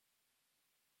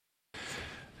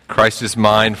Christ is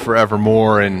mine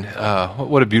forevermore, and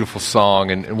what a beautiful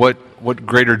song, and what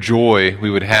greater joy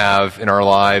we would have in our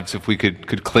lives if we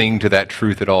could cling to that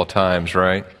truth at all times,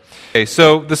 right? Okay,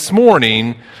 so this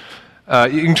morning,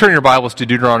 you can turn your Bibles to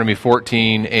Deuteronomy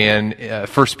 14 and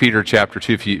 1 Peter chapter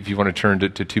 2 if you want to turn to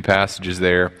two passages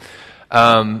there,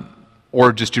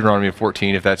 or just Deuteronomy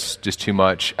 14 if that's just too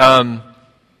much.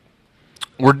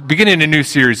 We're beginning a new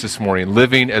series this morning,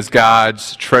 Living as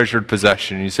God's Treasured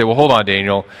Possession. And you say, well, hold on,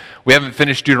 Daniel. We haven't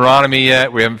finished Deuteronomy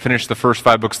yet. We haven't finished the first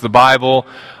 5 books of the Bible.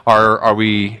 Are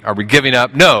we giving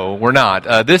up? No, we're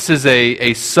not. This is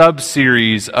a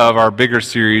sub-series of our bigger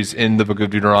series in the book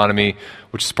of Deuteronomy,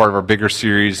 which is part of our bigger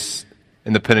series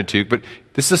in the Pentateuch. But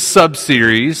this is a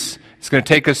sub-series. It's going to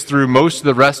take us through most of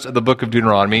the rest of the book of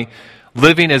Deuteronomy,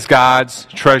 living as God's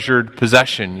treasured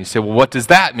possession. You say, well, what does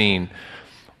that mean?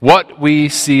 What we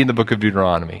see in the book of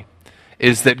Deuteronomy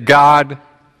is that God,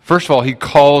 first of all, He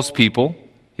calls people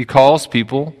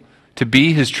to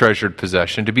be His treasured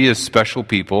possession, to be His special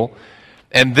people,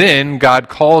 and then God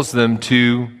calls them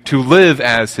to live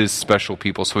as His special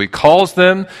people. So He calls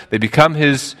them, they become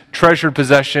His treasured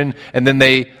possession, and then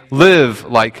they live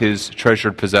like His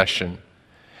treasured possession.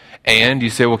 And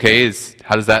you say, okay,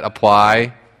 how does that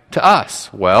apply to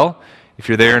us? Well, if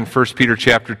you're there in 1 Peter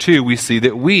chapter 2, we see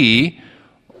that we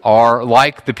are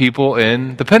like the people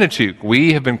in the Pentateuch.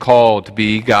 We have been called to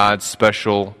be God's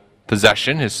special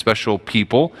possession, His special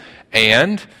people,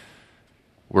 and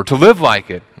we're to live like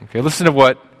it. Okay, listen to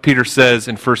what Peter says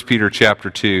in 1 Peter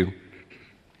chapter 2.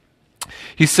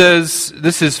 He says,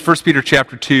 this is 1 Peter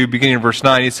chapter 2, beginning in verse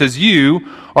 9. He says, "You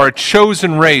are a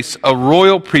chosen race, a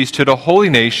royal priesthood, a holy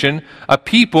nation, a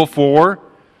people for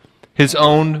His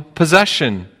own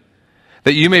possession,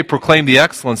 that you may proclaim the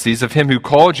excellencies of Him who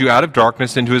called you out of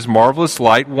darkness into His marvelous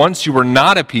light. Once you were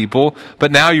not a people,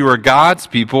 but now you are God's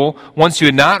people. Once you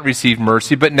had not received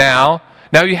mercy, but now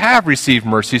you have received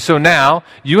mercy. So now,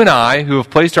 you and I, who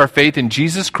have placed our faith in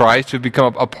Jesus Christ, who have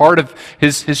become a part of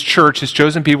His church, His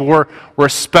chosen people, we're a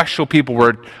special people.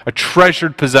 We're a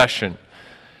treasured possession.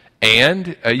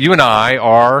 And you and I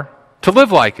are to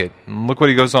live like it." And look what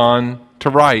he goes on to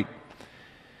write.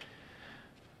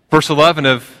 Verse 11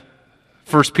 of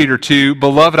 1 Peter 2,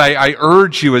 "Beloved, I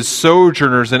urge you as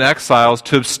sojourners and exiles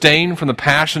to abstain from the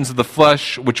passions of the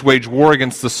flesh which wage war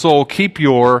against the soul. Keep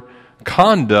your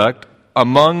conduct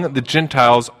among the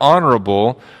Gentiles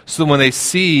honorable, so that when they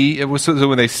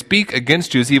speak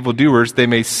against you as evildoers, they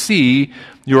may see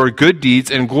your good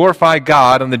deeds and glorify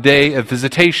God on the day of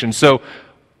visitation." So,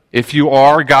 if you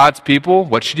are God's people,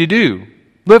 what should you do?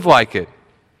 Live like it.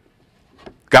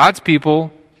 God's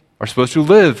people are supposed to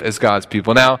live as God's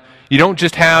people. Now, you don't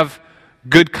just have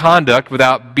good conduct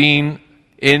without being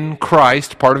in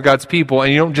Christ, part of God's people,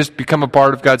 and you don't just become a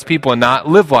part of God's people and not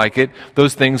live like it.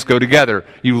 Those things go together.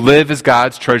 You live as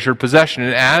God's treasured possession.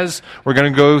 And as we're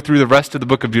going to go through the rest of the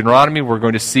book of Deuteronomy, we're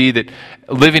going to see that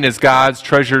living as God's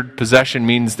treasured possession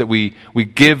means that we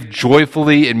give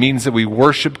joyfully. It means that we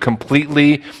worship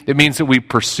completely. It means that we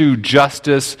pursue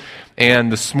justice.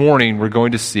 And this morning, we're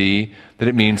going to see that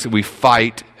it means that we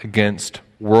fight against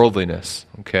worldliness.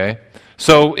 Okay?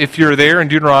 So if you're there in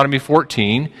Deuteronomy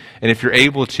 14, and if you're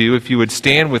able to, if you would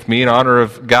stand with me in honor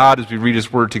of God as we read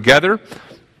His Word together.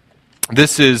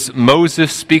 This is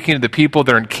Moses speaking to the people.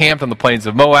 They're encamped on the plains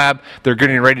of Moab. They're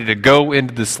getting ready to go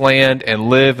into this land and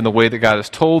live in the way that God has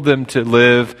told them to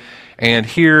live. And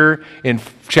here in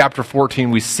chapter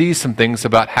 14, we see some things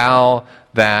about how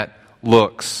that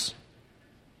looks.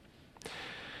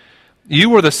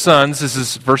 "You are the sons," this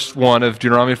is verse 1 of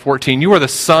Deuteronomy 14, "you are the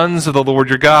sons of the Lord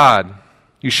your God.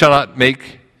 You shall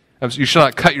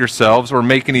not cut yourselves or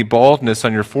make any baldness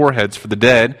on your foreheads for the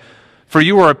dead, for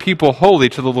you are a people holy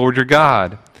to the Lord your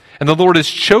God. And the Lord has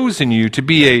chosen you to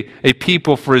be a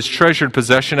people for His treasured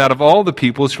possession out of all the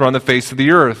peoples who are on the face of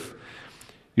the earth.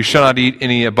 You shall not eat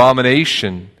any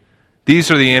abomination.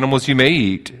 These are the animals you may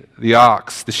eat: the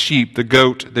ox, the sheep, the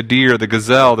goat, the deer, the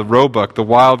gazelle, the roebuck, the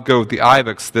wild goat, the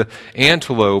ibex, the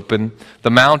antelope, and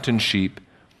the mountain sheep.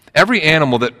 Every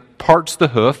animal that parts the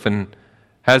hoof and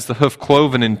has the hoof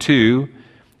cloven in two,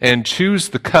 and chews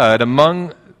the cud,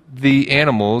 among the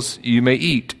animals you may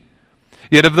eat.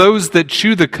 Yet of those that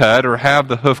chew the cud or have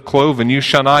the hoof cloven, you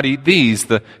shall not eat these: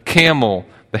 the camel,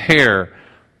 the hare,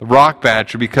 the rock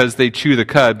badger, because they chew the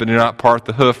cud but do not part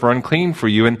the hoof, are unclean for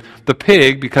you. And the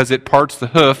pig, because it parts the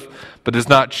hoof but does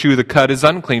not chew the cud, is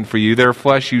unclean for you. Their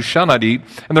flesh you shall not eat,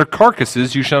 and their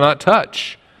carcasses you shall not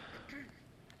touch.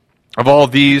 Of all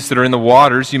these that are in the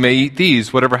waters you may eat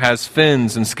these: whatever has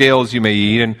fins and scales you may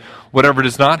eat, and whatever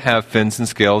does not have fins and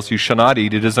scales you shall not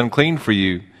eat. It is unclean for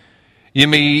you. You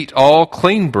may eat all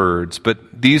clean birds,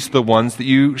 but these are the ones that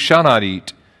you shall not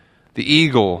eat: the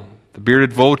eagle, the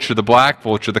bearded vulture, the black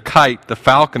vulture, the kite, the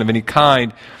falcon of any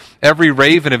kind, every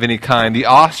raven of any kind, the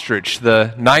ostrich,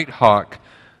 the nighthawk,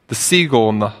 the seagull,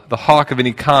 and the hawk of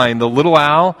any kind, the little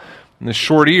owl and the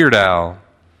short-eared owl,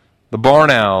 the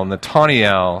barn owl and the tawny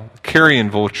owl, the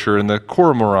carrion vulture and the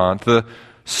cormorant, the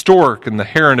stork and the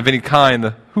heron of any kind,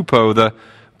 the hoopoe, the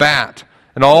bat,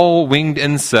 and all winged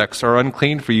insects are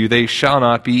unclean for you. They shall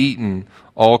not be eaten.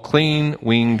 All clean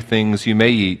winged things you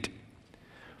may eat.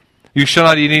 You shall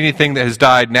not eat anything that has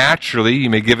died naturally. You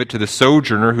may give it to the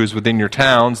sojourner who is within your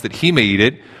towns, that he may eat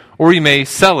it, or you may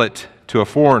sell it to a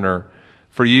foreigner.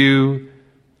 For you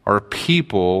are a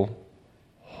people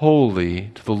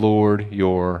holy to the Lord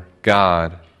your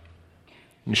God.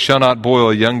 You shall not boil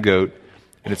a young goat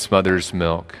in its mother's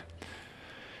milk.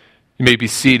 You may be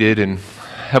seated, and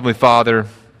Heavenly Father,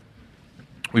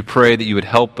 we pray that you would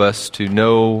help us to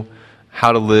know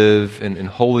how to live in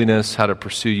holiness, how to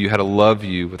pursue you, how to love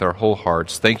you with our whole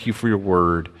hearts. Thank you for your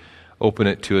word. Open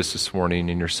it to us this morning.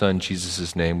 In your Son,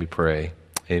 Jesus' name, we pray.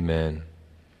 Amen.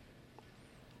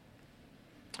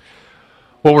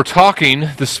 Well, we're talking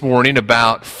this morning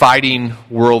about fighting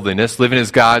worldliness, living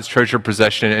as God's treasured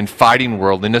possession and fighting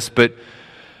worldliness. But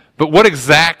what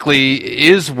exactly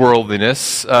is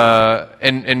worldliness,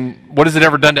 and what has it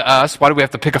ever done to us? Why do we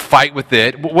have to pick a fight with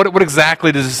it? What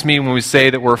exactly does this mean when we say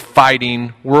that we're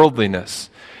fighting worldliness?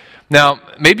 Now,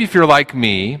 maybe if you're like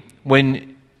me,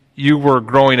 when you were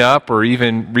growing up or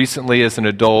even recently as an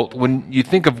adult, when you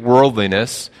think of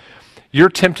worldliness, you're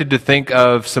tempted to think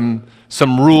of some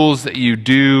rules that you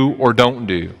do or don't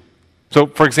do. So,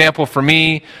 for example, for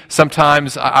me,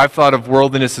 sometimes I've thought of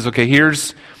worldliness as, okay,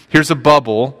 here's a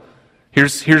bubble.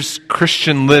 Here's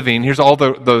Christian living. Here's all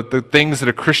the things that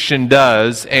a Christian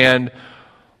does. And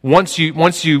once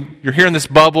you're here in this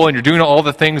bubble and you're doing all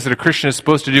the things that a Christian is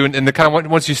supposed to do, and the kind of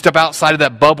once you step outside of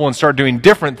that bubble and start doing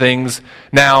different things,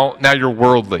 now you're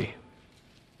worldly.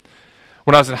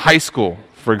 When I was in high school,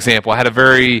 for example, I had a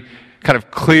very kind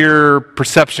of clear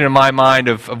perception in my mind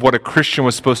of what a Christian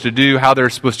was supposed to do, how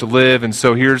they're supposed to live. And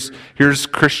so here's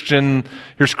Christianese,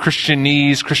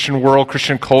 Christian world,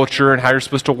 Christian culture, and how you're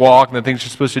supposed to walk and the things you're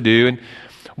supposed to do. And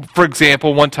for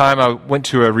example, one time I went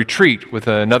to a retreat with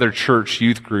another church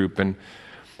youth group, and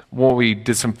we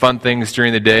did some fun things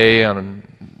during the day on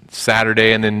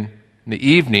Saturday, and then in the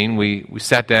evening we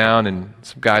sat down and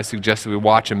some guys suggested we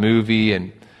watch a movie,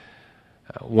 and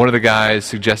one of the guys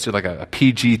suggested like a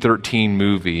PG-13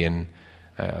 movie, and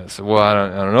I said, well, I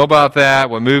don't know about that.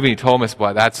 What movie? He told me, I said,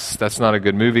 well, that's not a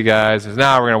good movie, guys. He said,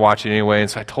 no, we're going to watch it anyway.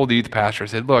 And so I told the youth pastor, I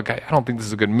said, look, I don't think this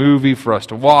is a good movie for us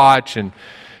to watch. And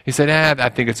he said, I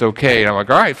think it's okay. And I'm like,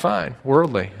 all right, fine,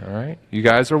 worldly, all right. You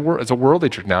guys it's a worldly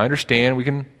church. Now I understand we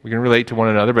can relate to one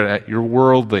another, but you're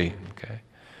worldly, okay.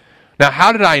 Now,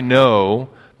 how did I know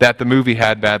that the movie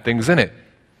had bad things in it?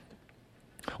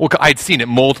 Well, I'd seen it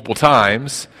multiple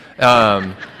times.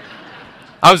 I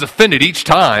was offended each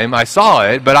time I saw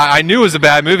it, but I knew it was a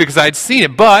bad movie because I'd seen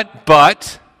it.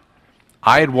 But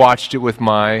I had watched it with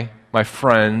my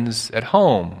friends at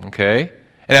home, okay?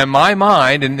 And in my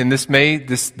mind, and this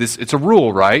it's a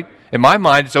rule, right? In my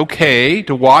mind, it's okay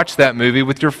to watch that movie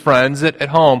with your friends at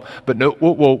home, but no,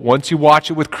 well, once you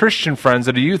watch it with Christian friends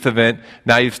at a youth event,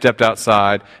 now you've stepped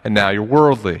outside and now you're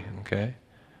worldly, okay?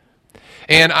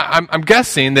 And I'm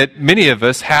guessing that many of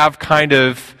us have kind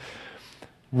of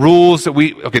rules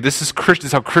that this is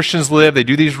how Christians live. They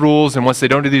do these rules, and once they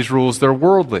don't do these rules, they're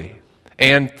worldly.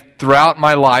 And throughout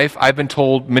my life, I've been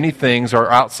told many things are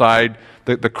outside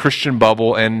the Christian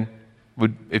bubble, and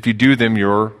if you do them,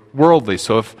 you're worldly.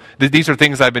 So if these are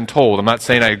things I've been told. I'm not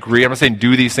saying I agree. I'm not saying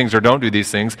do these things or don't do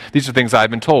these things. These are things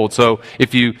I've been told. So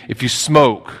if you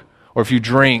smoke, or if you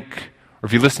drink, or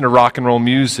if you listen to rock and roll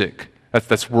music,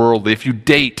 that's worldly. If you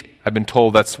date, I've been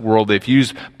told that's worldly. If you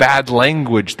use bad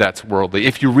language, that's worldly.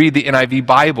 If you read the NIV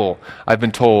Bible, I've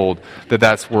been told that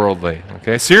that's worldly.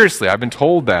 Okay, seriously, I've been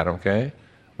told that. Okay,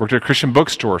 worked at a Christian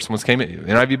bookstore. Someone came in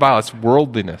the NIV Bible. That's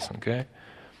worldliness. Okay,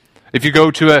 if you go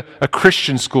to a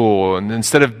Christian school and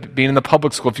instead of being in the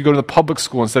public school, if you go to the public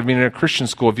school instead of being in a Christian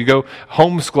school, if you go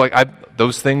homeschool,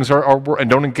 those things are and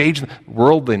don't engage in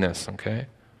worldliness. Okay.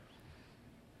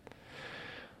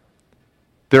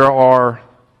 There are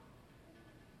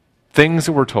things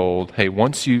that we're told, hey,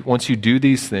 once you do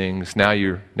these things, now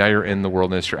you're in the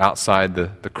worldliness. You're outside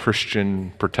the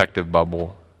Christian protective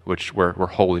bubble, where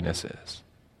holiness is.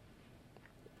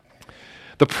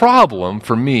 The problem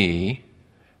for me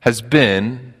has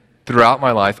been throughout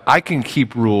my life, I can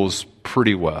keep rules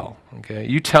pretty well. Okay,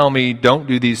 you tell me don't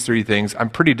do these three things, I'm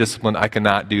pretty disciplined. I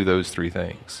cannot do those three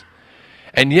things.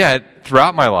 And yet,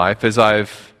 throughout my life, as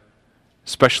I've,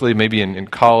 especially maybe in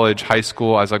college, high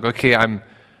school, I was like, okay,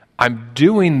 I'm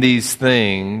doing these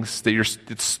things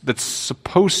that that's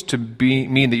supposed to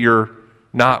mean that you're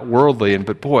not worldly,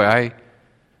 but boy,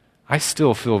 I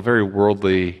still feel very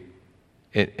worldly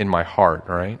in my heart,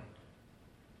 right?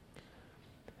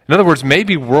 In other words,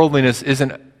 maybe worldliness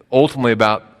isn't ultimately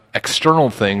about external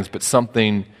things, but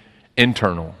something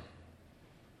internal.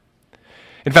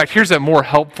 In fact, here's a more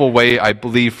helpful way, I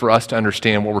believe, for us to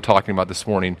understand what we're talking about this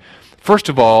morning. First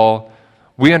of all,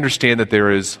 we understand that there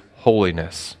is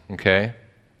holiness, okay?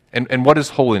 And what is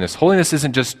holiness? Holiness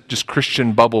isn't just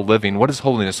Christian bubble living. What is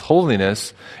holiness?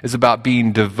 Holiness is about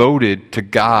being devoted to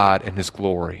God and His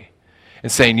glory.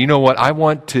 And saying, you know what, I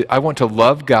want to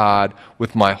love God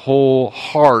with my whole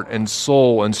heart and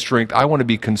soul and strength. I want to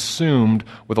be consumed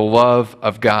with the love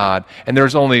of God. And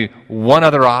there's only one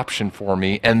other option for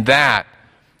me, and that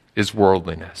is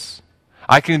worldliness.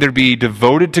 I can either be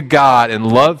devoted to God and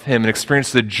love Him and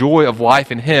experience the joy of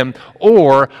life in Him,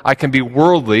 or I can be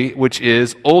worldly, which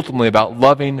is ultimately about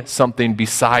loving something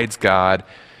besides God.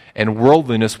 And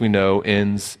worldliness, we know,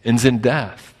 ends in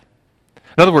death.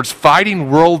 In other words, fighting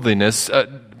worldliness,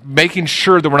 making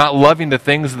sure that we're not loving the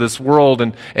things of this world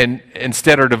and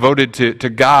instead are devoted to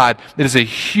God, it is a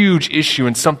huge issue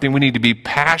and something we need to be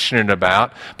passionate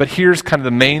about. But here's kind of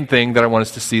the main thing that I want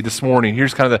us to see this morning.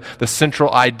 Here's kind of the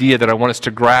central idea that I want us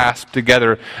to grasp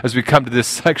together as we come to this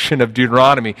section of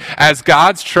Deuteronomy. As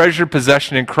God's treasured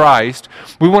possession in Christ,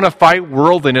 we want to fight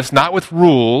worldliness not with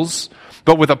rules,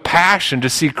 but with a passion to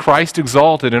see Christ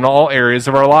exalted in all areas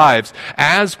of our lives.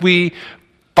 As we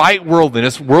fight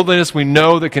worldliness we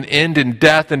know that can end in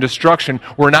death and destruction,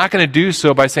 we're not going to do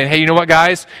so by saying, hey, you know what,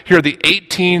 guys? Here are the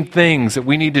 18 things that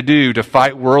we need to do to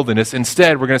fight worldliness.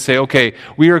 Instead, we're going to say, okay,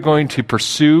 we are going to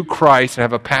pursue Christ and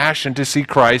have a passion to see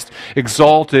Christ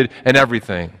exalted in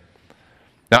everything.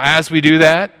 Now, as we do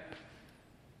that,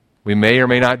 we may or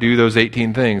may not do those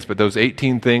 18 things, but those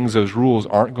 18 things, those rules,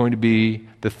 aren't going to be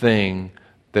the thing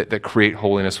that create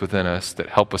holiness within us, that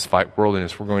help us fight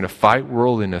worldliness. We're going to fight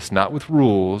worldliness not with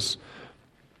rules,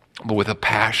 but with a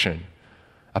passion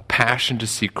to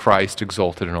see Christ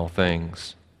exalted in all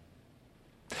things.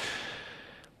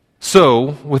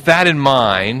 So, with that in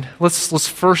mind, let's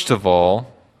first of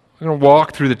all, we're going to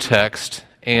walk through the text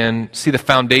and see the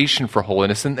foundation for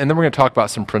holiness, and then we're going to talk about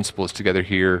some principles together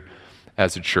here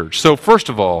as a church. So, first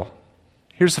of all,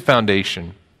 here's the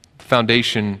foundation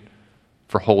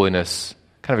for holiness,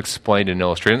 kind of explained and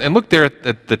illustrated. And look there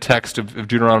at the text of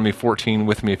Deuteronomy 14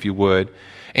 with me, if you would.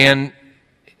 And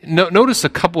notice a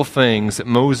couple things that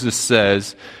Moses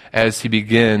says as he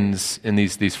begins in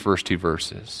these first two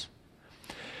verses.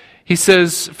 He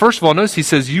says, first of all, notice he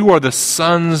says, you are the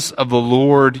sons of the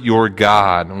Lord your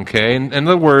God. Okay? In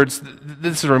other words,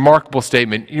 this is a remarkable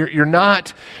statement. You're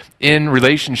not in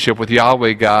relationship with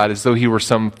Yahweh God as though He were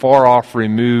some far-off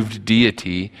removed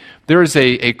deity. There is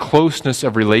a closeness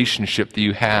of relationship that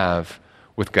you have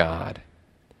with God.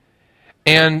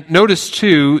 And notice,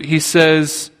 too, he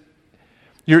says,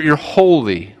 you're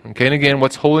holy. Okay, and again,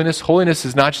 what's holiness? Holiness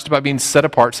is not just about being set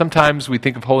apart. Sometimes we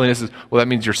think of holiness as, well, that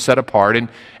means you're set apart. And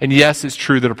yes, it's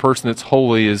true that a person that's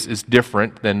holy is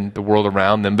different than the world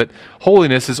around them. But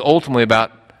holiness is ultimately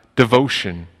about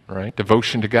devotion, right?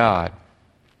 Devotion to God.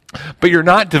 But you're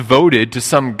not devoted to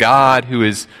some God who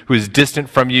is distant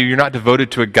from you. You're not devoted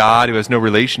to a God who has no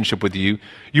relationship with you.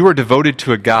 You are devoted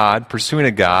to a God, pursuing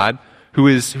a God who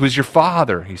is your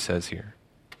Father, he says here.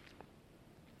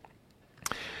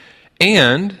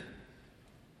 And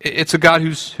it's a God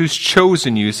who's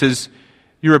chosen you. He says,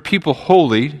 you're a people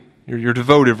holy, you're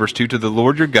devoted, verse 2, to the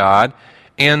Lord your God,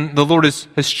 and the Lord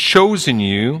has chosen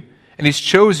you, and He's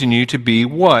chosen you to be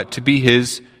what? To be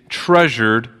His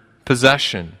treasured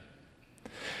possession.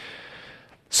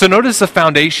 So notice the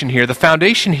foundation here. The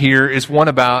foundation here is one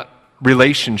about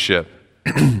relationship.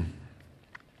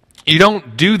 You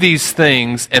don't do these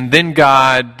things and then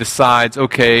God decides,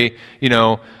 okay,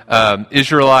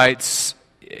 Israelites,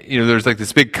 there's like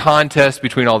this big contest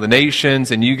between all the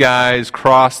nations and you guys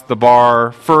crossed the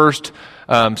bar first,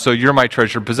 so you're my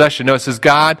treasured possession. No, it says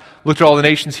God looked at all the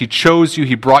nations, He chose you,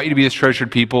 He brought you to be His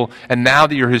treasured people, and now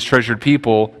that you're His treasured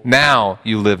people, now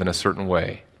you live in a certain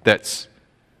way. That's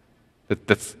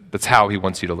how He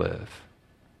wants you to live.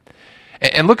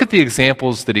 And look at the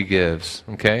examples that He gives,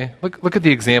 okay? Look at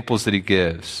the examples that He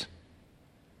gives.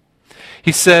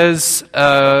 He says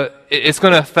it's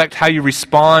going to affect how you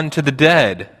respond to the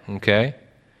dead, okay?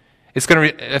 It's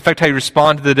going to affect how you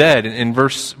respond to the dead. In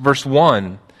verse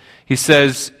 1, He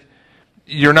says,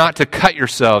 you're not to cut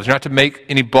yourselves. You're not to make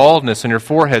any baldness on your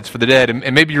foreheads for the dead.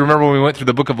 And maybe you remember when we went through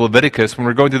the book of Leviticus. When we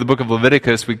were going through the book of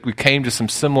Leviticus, we came to some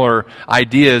similar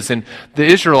ideas. And the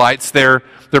Israelites, they're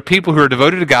people who are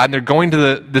devoted to God, and they're going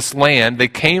to this land. They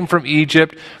came from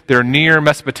Egypt. They're near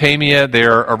Mesopotamia.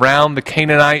 They're around the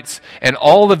Canaanites. And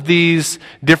all of these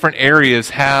different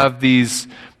areas have these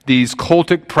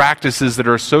cultic practices that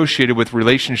are associated with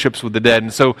relationships with the dead.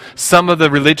 And so some of the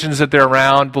religions that they're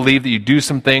around believe that you do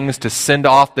some things to send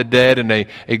off the dead in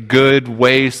a good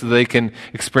way so they can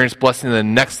experience blessing in the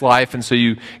next life. And so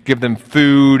you give them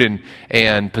food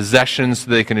and possessions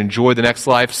so they can enjoy the next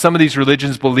life. Some of these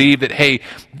religions believe that, hey,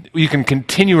 you can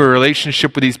continue a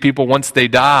relationship with these people once they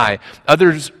die.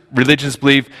 Others religions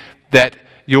believe that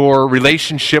your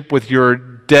relationship with your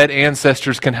dead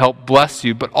ancestors can help bless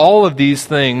you. But all of these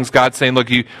things, God's saying, look,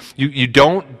 you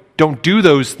don't do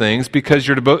those things because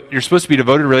you're supposed to be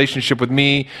devoted to a relationship with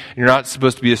me, and you're not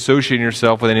supposed to be associating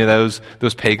yourself with any of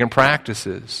those pagan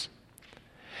practices.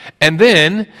 And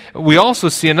then we also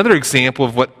see another example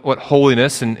of what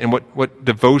holiness and what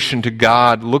devotion to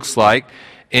God looks like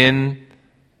in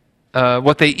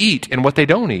what they eat and what they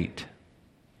don't eat.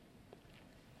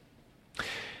 It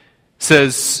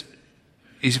says,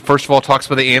 he first of all talks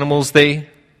about the animals they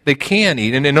can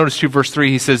eat. And notice too, verse 3,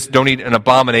 he says, don't eat an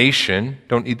abomination.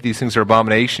 Don't eat these things that are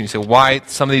abomination. You say, why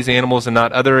some of these animals and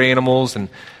not other animals? And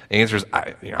the answer is,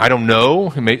 I don't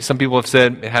know. Some people have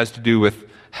said it has to do with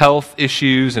health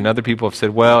issues, and other people have said,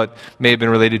 well, it may have been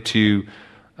related to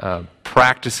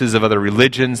practices of other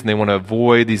religions, and they want to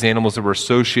avoid these animals that were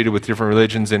associated with different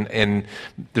religions, and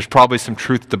there's probably some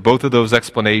truth to both of those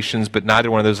explanations, but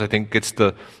neither one of those, I think, gets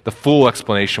the full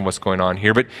explanation of what's going on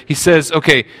here. But he says,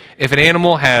 okay, if an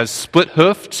animal has split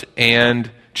hoofed and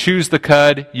chews the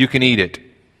cud, you can eat it.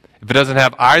 If it doesn't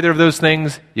have either of those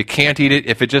things, you can't eat it.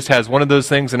 If it just has one of those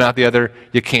things and not the other,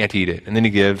 you can't eat it. And then he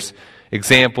gives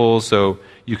examples, so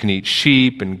you can eat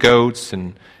sheep and goats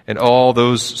and all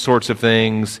those sorts of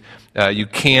things. You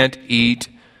can't eat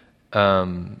the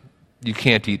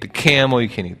camel, you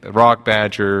can't eat the rock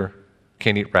badger, you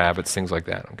can't eat rabbits, things like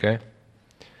that, okay?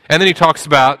 And then he talks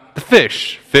about the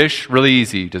fish. Fish, really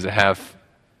easy. Does it have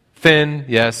fin?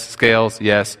 Yes. Scales?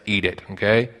 Yes. Eat it,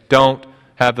 okay? Don't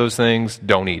have those things,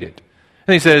 don't eat it.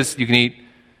 And he says you can eat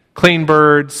clean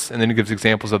birds, and then he gives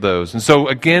examples of those. And so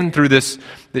again, through this,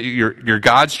 you're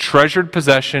God's treasured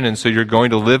possession, and so you're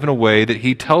going to live in a way that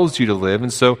he tells you to live,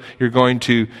 and so you're going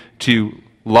to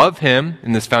love him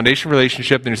in this foundation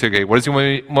relationship. Then you say, okay, what does he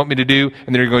want me to do?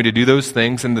 And then you're going to do those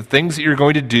things, and the things that you're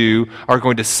going to do are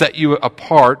going to set you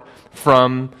apart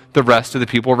from the rest of the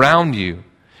people around you.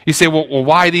 You say, well,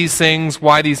 why these things?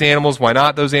 Why these animals? Why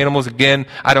not those animals? Again,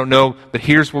 I don't know, but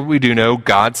here's what we do know.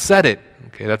 God said it.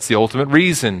 Okay, that's the ultimate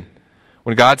reason.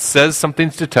 When God says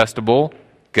something's detestable,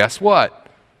 guess what?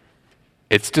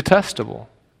 It's detestable.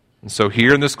 And so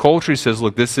here in this culture, he says,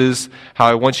 look, this is how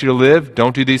I want you to live.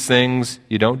 Don't do these things.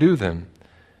 You don't do them.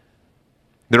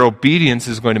 Their obedience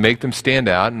is going to make them stand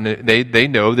out, and they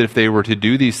know that if they were to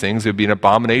do these things, it would be an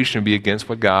abomination, it would be against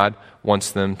what God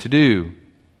wants them to do.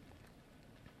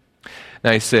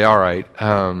 Now you say, all right,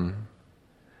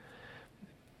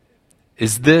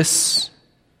 is this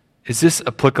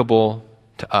applicable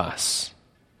to us?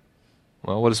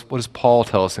 Well, what does Paul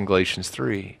tell us in Galatians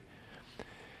 3?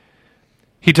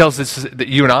 He tells us that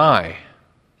you and I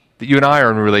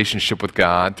are in a relationship with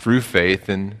God through faith,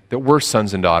 and that we're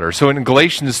sons and daughters. So in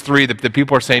Galatians 3, the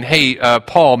people are saying, hey,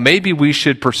 Paul, maybe we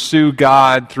should pursue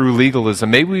God through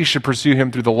legalism. Maybe we should pursue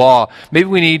him through the law. Maybe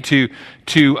we need to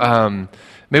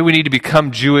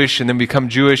become Jewish and then become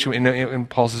Jewish. And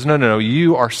Paul says, no,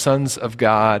 you are sons of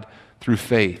God through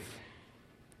faith.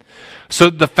 So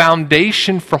the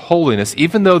foundation for holiness,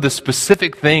 even though the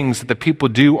specific things that the people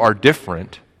do are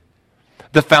different,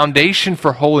 the foundation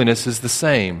for holiness is the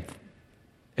same.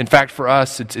 In fact, for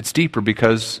us, it's deeper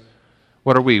because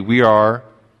what are we? We're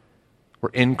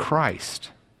in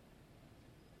Christ.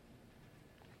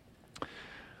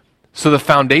 So the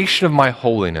foundation of my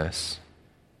holiness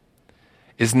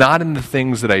is not in the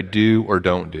things that I do or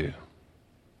don't do.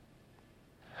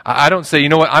 I don't say, you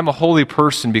know what, I'm a holy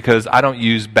person because I don't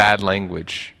use bad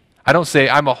language. I don't say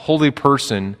I'm a holy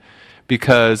person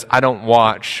because I don't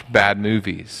watch bad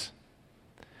movies.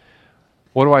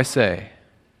 What do I say?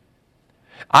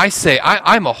 I say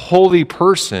I'm a holy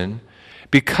person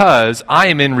because I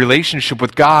am in relationship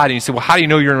with God. And you say, well, how do you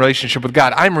know you're in relationship with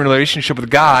God? I'm in relationship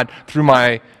with God through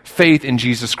my faith in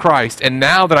Jesus Christ. And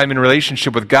now that I'm in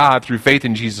relationship with God through faith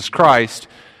in Jesus Christ,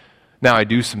 now I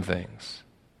do some things.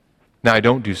 Now I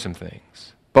don't do some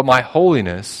things. But my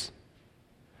holiness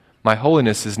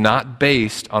is not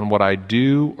based on what I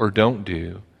do or don't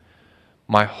do.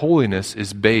 my holiness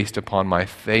is based upon my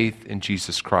faith in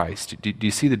Jesus Christ. Do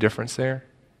you see the difference there?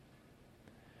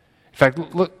 In fact,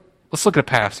 let's look at a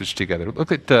passage together. Look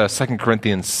at 2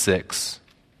 Corinthians 6.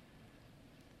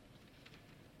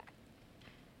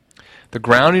 The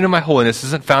grounding of my holiness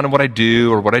isn't found in what I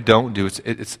do or what I don't do.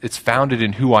 It's founded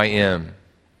in who I am.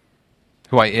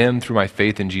 Who I am through my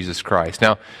faith in Jesus Christ.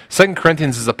 Now, 2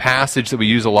 Corinthians is a passage that we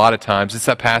use a lot of times. It's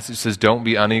that passage that says, don't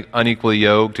be unequally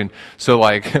yoked. And so,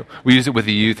 we use it with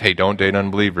the youth. Hey, don't date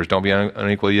unbelievers. Don't be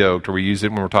unequally yoked. Or we use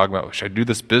it when we're talking about, should I do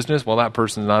this business? Well, that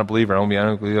person's not a believer. I don't be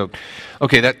unequally yoked.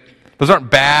 Okay, those aren't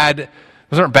bad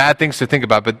things to think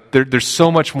about, but there's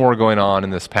so much more going on in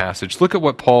this passage. Look at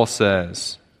what Paul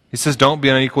says. He says, don't be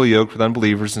unequally yoked with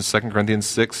unbelievers in 2 Corinthians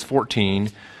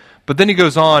 6:14. But then he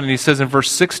goes on and he says in verse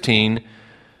 16,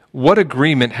 what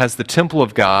agreement has the temple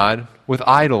of God with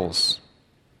idols?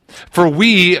 For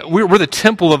we're the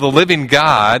temple of the living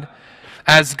God.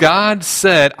 As God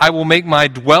said, I will make my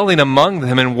dwelling among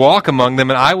them and walk among them,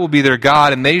 and I will be their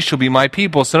God, and they shall be my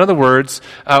people. So in other words,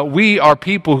 we are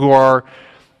people who are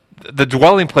the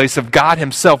dwelling place of God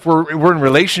himself. We're in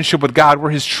relationship with God.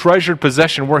 We're his treasured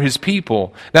possession. We're his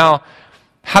people. Now,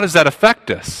 how does that affect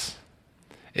us?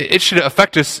 It should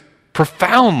affect us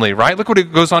profoundly, right? Look what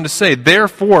it goes on to say.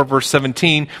 Therefore, verse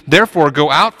 17, therefore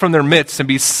go out from their midst and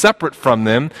be separate from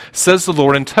them, says the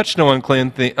Lord, and touch no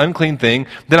unclean thing.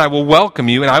 Then I will welcome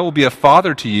you, and I will be a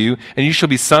father to you, and you shall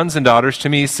be sons and daughters to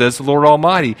me, says the Lord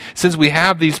Almighty. Since we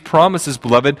have these promises,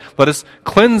 beloved, let us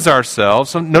cleanse ourselves.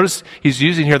 So notice he's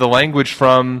using here the language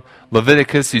from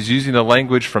Leviticus, he's using the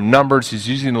language from Numbers, he's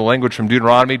using the language from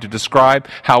Deuteronomy to describe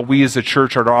how we as a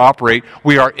church are to operate.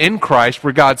 We are in Christ,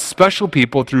 we're God's special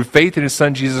people through faith in his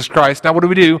Son Jesus Christ. Now what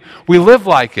do? We live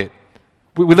like it.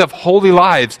 We live holy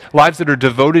lives, lives that are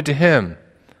devoted to him.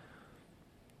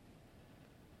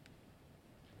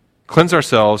 Cleanse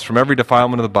ourselves from every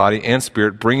defilement of the body and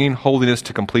spirit, bringing holiness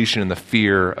to completion in the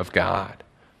fear of God.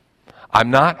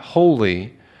 I'm not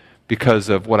holy because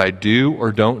of what I do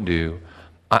or don't do.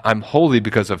 I'm holy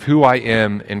because of who I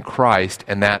am in Christ,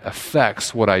 and that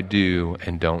affects what I do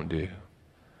and don't do.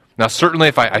 Now, certainly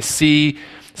if I see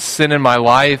sin in my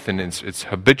life, and it's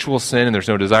habitual sin, and there's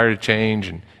no desire to change,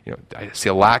 and I see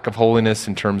a lack of holiness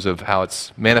in terms of how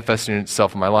it's manifesting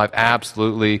itself in my life,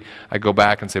 absolutely, I go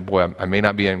back and say, boy, I may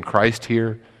not be in Christ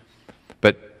here,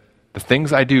 but the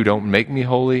things I do don't make me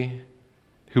holy.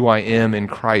 Who I am in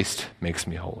Christ makes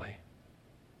me holy.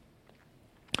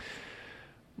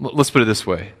 Let's put it this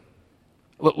way.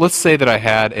 Let's say that I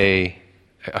had a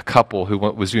couple who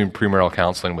was doing premarital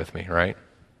counseling with me, right?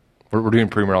 We're doing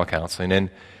premarital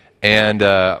counseling, and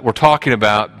we're talking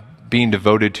about being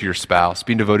devoted to your spouse,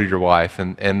 being devoted to your wife,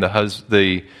 and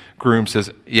the groom says,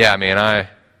 "Yeah, man,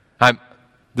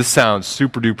 this sounds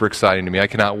super duper exciting to me. I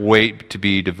cannot wait to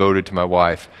be devoted to my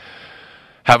wife.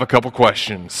 Have a couple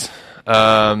questions.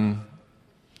 Tell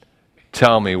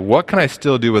me, what can I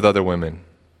still do with other women?"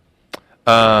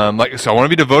 So I want to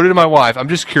be devoted to my wife. I'm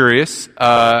just curious.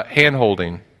 Hand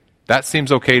holding. That seems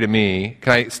okay to me.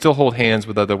 Can I still hold hands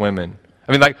with other women?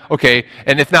 I mean, okay.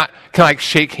 And if not, can I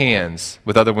shake hands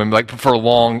with other women, for a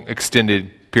long,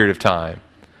 extended period of time?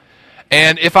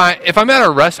 And if I'm at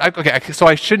a restaurant, so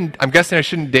I'm guessing I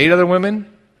shouldn't date other women?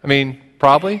 I mean,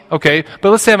 probably. Okay.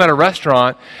 But let's say I'm at a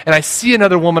restaurant and I see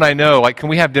another woman I know. Can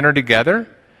we have dinner together?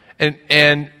 And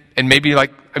maybe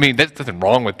there's nothing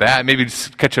wrong with that. Maybe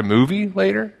just catch a movie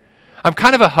later. I'm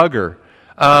kind of a hugger.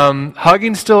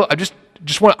 Hugging still,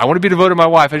 I want to be devoted to my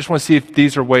wife. I just want to see if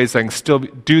these are ways I can still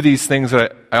do these things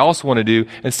that I also want to do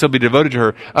and still be devoted to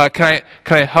her. Can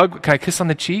I hug? Can I kiss on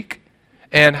the cheek?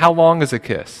 And how long is a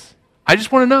kiss? I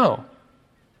just want to know.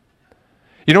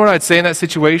 You know what I'd say in that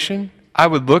situation? I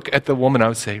would look at the woman. I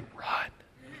would say,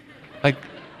 run.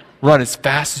 Run as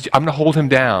fast as I'm going to hold him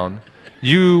down.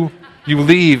 You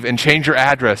leave and change your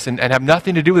address and have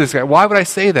nothing to do with this guy. Why would I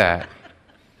say that?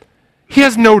 He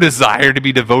has no desire to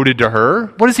be devoted to her.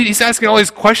 What is he? He's asking all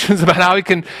these questions about how he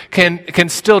can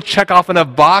still check off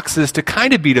enough boxes to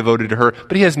kind of be devoted to her,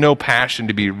 but he has no passion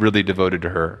to be really devoted to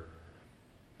her.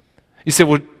 You say,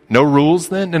 well, no rules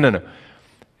then? No.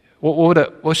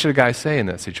 What should a guy say in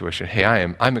that situation? Hey,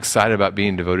 I'm excited about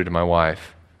being devoted to my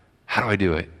wife. How do I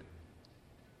do it?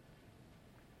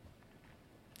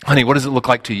 Honey, what does it look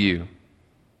like to you?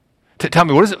 Tell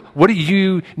me, what do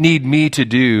you need me to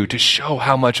do to show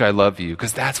how much I love you?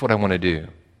 Because that's what I want to do.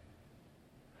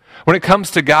 When it comes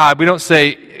to God, we don't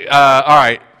say, all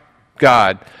right,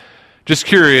 God, just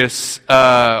curious,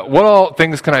 what all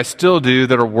things can I still do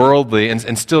that are worldly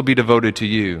and still be devoted to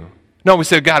you? No, we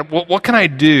say, God, what can I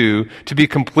do to be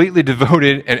completely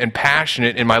devoted and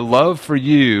passionate in my love for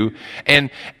you?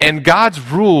 And God's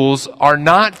rules are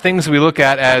not things we look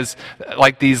at as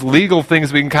like these legal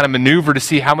things we can kind of maneuver to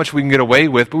see how much we can get away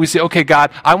with. But we say, okay,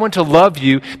 God, I want to love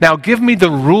you. Now give me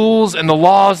the rules and the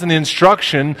laws and the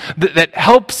instruction that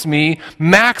helps me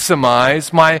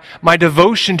maximize my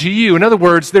devotion to you. In other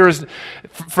words, there is,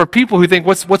 for people who think,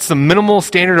 what's the minimal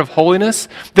standard of holiness?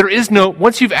 There is no,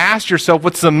 once you've asked yourself,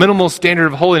 what's the minimal standard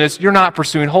of holiness, you're not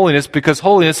pursuing holiness, because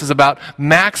holiness is about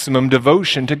maximum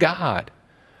devotion to God.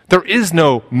 There is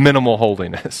no minimal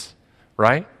holiness,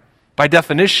 right? By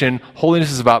definition,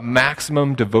 holiness is about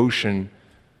maximum devotion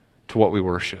to what we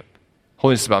worship.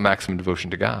 Holiness is about maximum devotion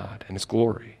to God and His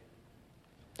glory.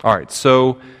 All right,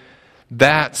 so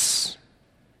that's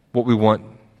what we want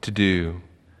to do.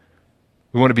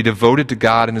 We want to be devoted to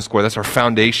God and His glory. That's our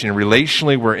foundation. And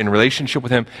relationally, we're in relationship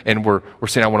with Him, and we're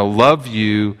saying, I want to love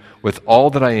you with all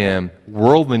that I am.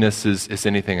 Worldliness is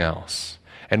anything else.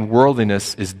 And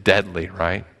worldliness is deadly,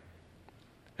 right?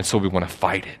 And so we want to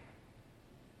fight it.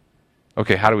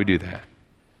 Okay, how do we do that?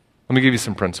 Let me give you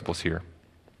some principles here.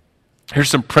 Here's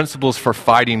some principles for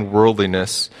fighting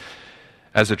worldliness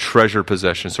as a treasured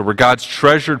possession. So we're God's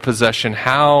treasured possession.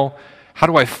 How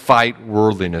do I fight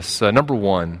worldliness? Number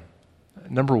one,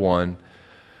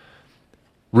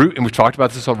 root, and we've talked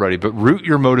about this already, but root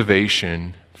your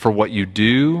motivation for what you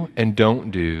do and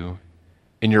don't do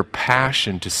in your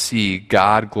passion to see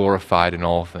God glorified in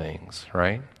all things,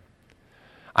 right?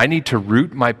 I need to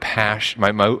root my passion,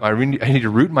 I need to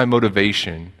root my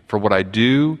motivation for what I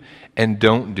do and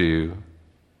don't do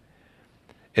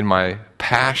in my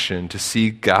passion to see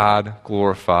God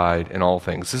glorified in all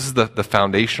things. This is the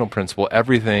foundational principle.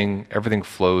 Everything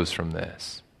flows from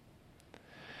this.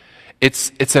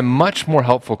 It's a much more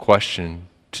helpful question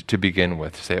to begin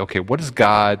with. To say, okay, what does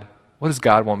God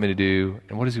want me to do,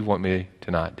 and what does He want me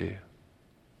to not do?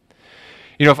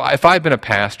 You know, if I had been a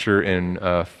pastor in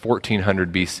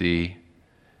 1400 BC,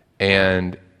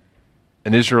 and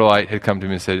an Israelite had come to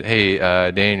me and said, hey,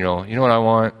 Daniel, you know what I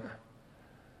want?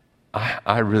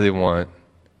 I really want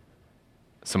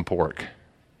some pork.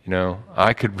 You know,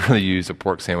 I could really use a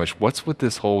pork sandwich. What's with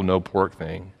this whole no pork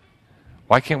thing?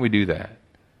 Why can't we do that?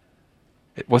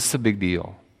 What's the big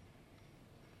deal?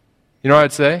 You know what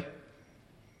I'd say?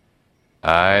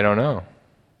 I don't know.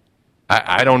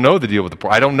 I don't know the deal with the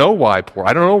pork. I don't know why pork.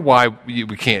 I don't know why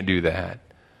we can't do that.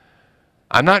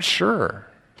 I'm not sure.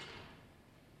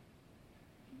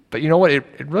 But you know what?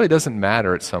 It really doesn't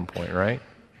matter at some point, right?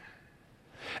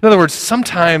 In other words,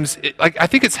 sometimes, I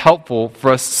think it's helpful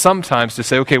for us sometimes to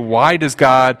say, okay, why does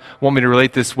God want me to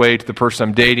relate this way to the person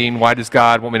I'm dating? Why does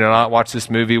God want me to not watch this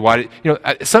movie?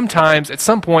 Sometimes, at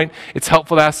some point, it's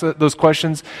helpful to ask those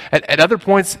questions. At other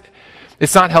points,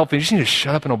 it's not helpful. You just need to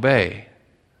shut up and obey.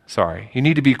 Sorry. You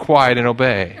need to be quiet and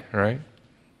obey, right?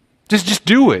 Just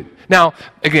do it. Now,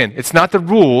 again, it's not the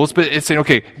rules, but it's saying,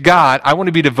 okay, God, I want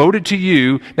to be devoted to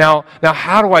you. Now,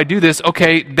 how do I do this?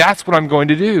 Okay, that's what I'm going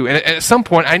to do. And at some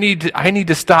point, I need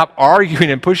to stop arguing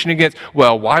and pushing against,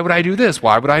 well, why would I do this?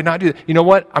 Why would I not do that? You know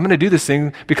what? I'm going to do this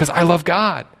thing because I love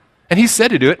God. And He said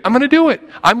to do it. I'm going to do it.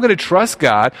 I'm going to trust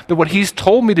God that what He's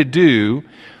told me to do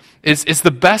is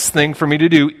the best thing for me to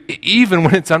do, even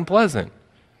when it's unpleasant,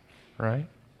 right?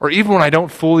 Or even when I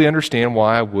don't fully understand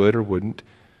why I would or wouldn't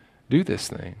do this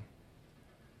thing.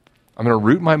 I'm going to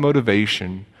root my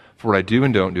motivation for what I do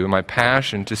and don't do, and my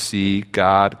passion to see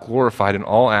God glorified in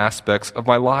all aspects of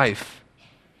my life.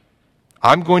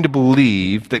 I'm going to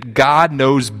believe that God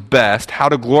knows best how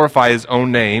to glorify His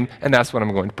own name, and that's what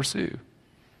I'm going to pursue.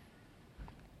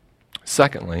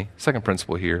 Secondly, second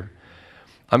principle here,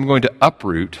 I'm going to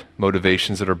uproot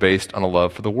motivations that are based on a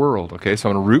love for the world. Okay, so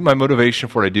I'm going to root my motivation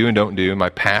for what I do and don't do, and my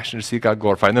passion to see God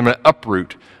glorified, and then I'm going to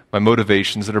uproot my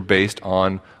motivations that are based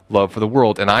on love for the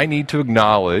world. And I need to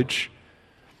acknowledge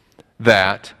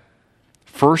that,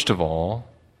 first of all,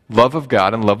 love of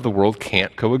God and love of the world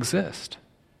can't coexist.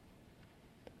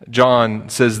 John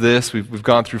says this. We've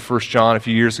gone through 1 John a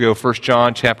few years ago. 1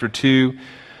 John chapter 2.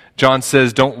 John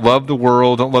says, don't love the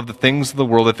world, don't love the things of the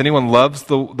world. If anyone loves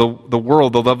the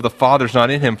world, the love of the Father is not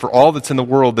in him. For all that's in the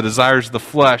world, the desires of the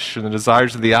flesh and the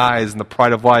desires of the eyes and the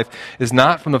pride of life, is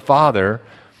not from the Father,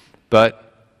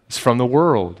 but is from the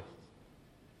world.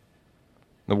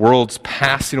 The world's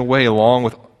passing away along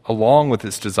with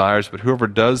its desires, but whoever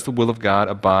does the will of God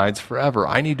abides forever.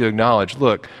 I need to acknowledge,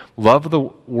 look, love of the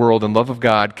world and love of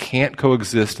God can't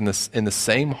coexist in the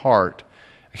same heart.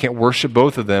 I can't worship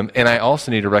both of them, and I also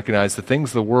need to recognize the things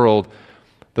of the world,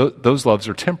 those loves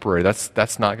are temporary.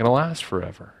 That's not going to last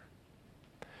forever.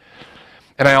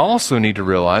 And I also need to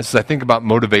realize, as I think about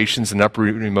motivations and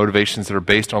uprooting motivations that are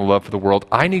based on love for the world,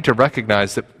 I need to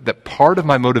recognize that part of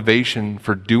my motivation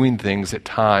for doing things at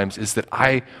times is that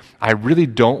I really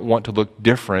don't want to look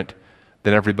different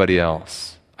than everybody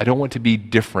else. I don't want to be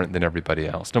different than everybody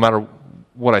else, no matter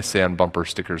what I say on bumper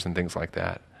stickers and things like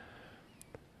that.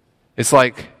 It's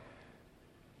like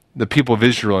the people of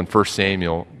Israel in 1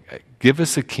 Samuel, give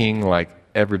us a king like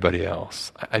everybody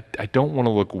else. I don't want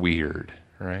to look weird,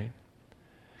 right?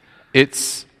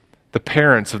 It's the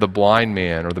parents of the blind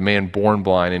man or the man born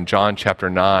blind in John chapter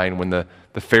 9 when the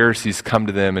Pharisees come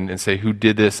to them and say, who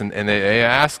did this? And they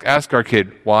ask our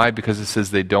kid, why? Because it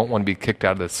says they don't want to be kicked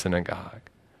out of the synagogue.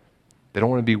 They don't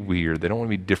want to be weird. They don't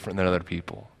want to be different than other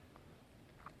people.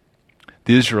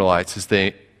 The Israelites, as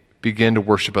they begin to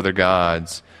worship other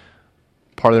gods,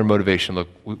 part of their motivation, look,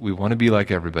 we want to be like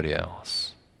everybody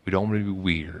else. We don't want to be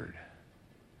weird.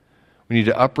 We need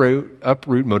to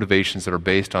uproot motivations that are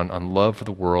based on love for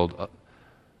the world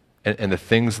and the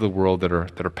things of the world that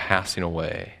are passing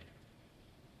away.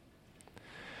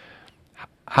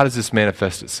 How does this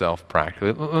manifest itself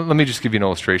practically? Let me just give you an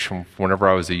illustration from whenever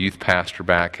I was a youth pastor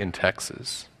back in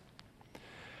Texas.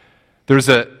 There's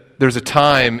a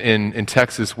time in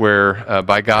Texas where,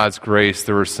 by God's grace,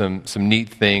 there were some neat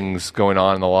things going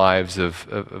on in the lives of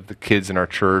the kids in our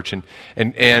church.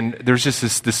 And there's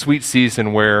just this sweet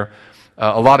season where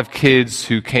a lot of kids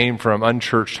who came from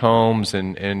unchurched homes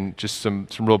and just some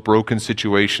real broken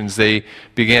situations, they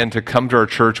began to come to our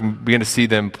church and began to see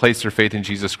them place their faith in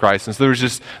Jesus Christ. And so there was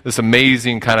just this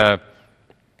amazing kind of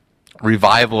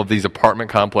revival of these apartment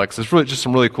complexes. Really, just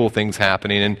some really cool things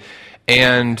happening.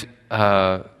 And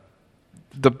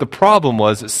the problem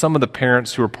was that some of the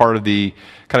parents who were part of the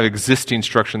kind of existing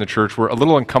structure in the church were a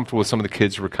little uncomfortable with some of the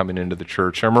kids who were coming into the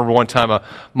church. I remember one time a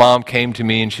mom came to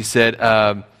me and she said,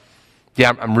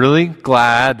 yeah, I'm really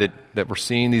glad that we're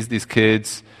seeing these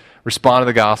kids respond to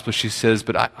the gospel. She says,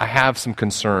 but I have some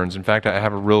concerns. In fact, I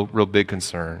have a real big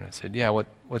concern. I said, yeah,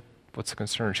 what's the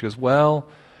concern? She goes, well,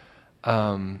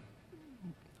 I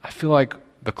feel like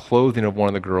the clothing of one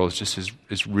of the girls just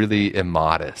is really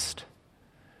immodest.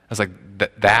 I was like,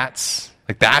 that's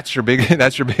your big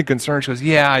concern. She goes,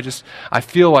 yeah, I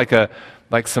feel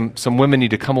like some women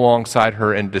need to come alongside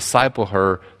her and disciple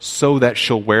her so that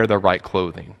she'll wear the right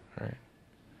clothing. Right?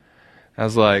 I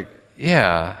was like,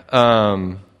 yeah,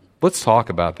 let's talk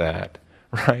about that,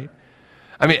 right?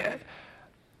 I mean,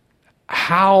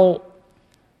 how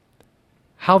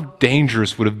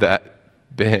dangerous would have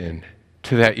that been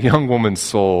to that young woman's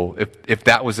soul if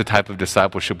that was the type of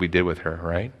discipleship we did with her,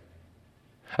 right?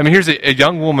 I mean, here's a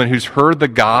young woman who's heard the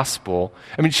gospel.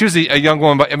 I mean, she was a young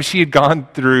woman, but I mean, she had gone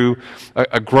through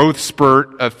a growth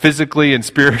spurt physically and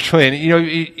spiritually, and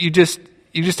you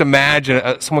just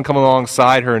imagine someone coming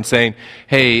alongside her and saying,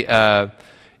 "Hey,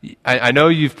 I know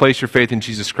you've placed your faith in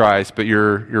Jesus Christ, but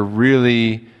you're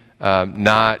really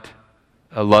not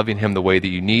loving Him the way that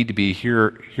you need to be.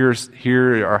 Here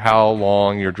are how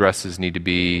long your dresses need to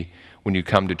be when you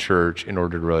come to church in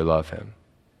order to really love Him."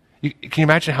 Can you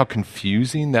imagine how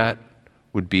confusing that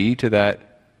would be to that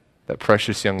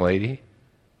precious young lady?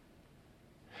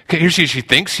 Here she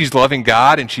thinks she's loving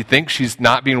God and she thinks she's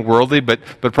not being worldly, but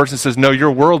a person says, no,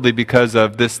 you're worldly because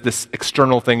of this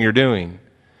external thing you're doing.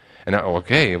 And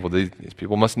okay, well these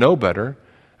people must know better.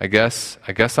 I guess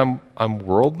I'm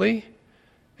worldly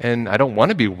and I don't want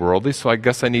to be worldly, so I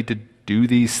guess I need to do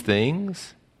these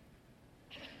things.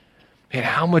 Man,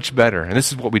 how much better. And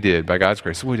this is what we did by God's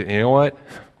grace. So we did, you know what?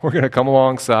 We're going to come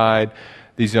alongside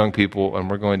these young people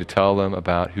and we're going to tell them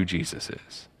about who Jesus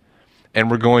is. And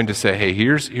we're going to say, hey,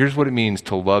 here's what it means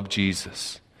to love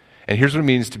Jesus. And here's what it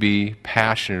means to be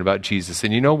passionate about Jesus.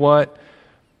 And you know what?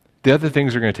 The other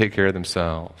things are going to take care of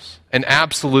themselves. And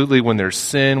absolutely, when there's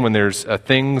sin, when there's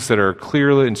things that are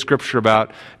clearly in Scripture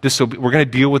about disobedience, we're going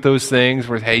to deal with those things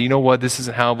where, hey, you know what? This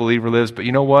isn't how a believer lives. But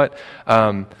you know what?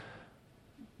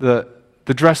 The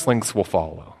dress lengths will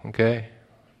follow, okay?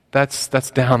 That's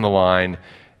down the line,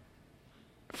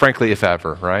 frankly, if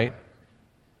ever, right?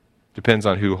 Depends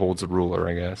on who holds the ruler,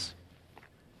 I guess.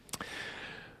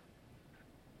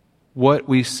 What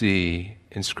we see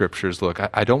in Scripture is, look,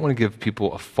 I don't want to give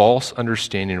people a false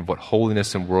understanding of what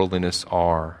holiness and worldliness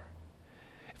are.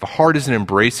 If a heart isn't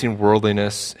embracing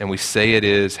worldliness and we say it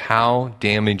is, how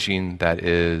damaging that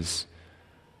is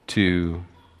to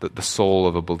the soul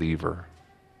of a believer.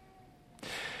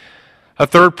 A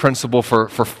third principle for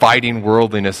fighting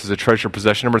worldliness as a treasured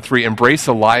possession. Number 3, embrace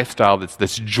a lifestyle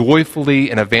that's joyfully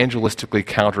and evangelistically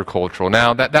countercultural.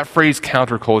 Now, that phrase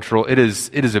countercultural, it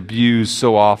is abused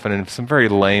so often in some very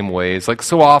lame ways. Like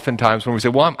so oftentimes when we say,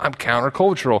 well, I'm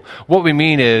countercultural, what we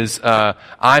mean is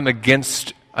I'm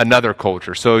against another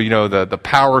culture. So, the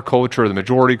power culture, the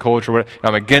majority culture,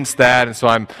 I'm against that, and so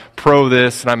I'm pro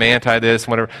this and I'm anti this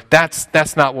and whatever.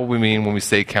 That's not what we mean when we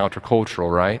say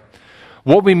countercultural, right?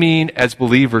 What we mean as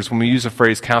believers when we use the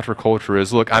phrase counterculture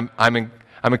is, look, I'm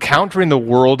encountering the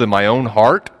world in my own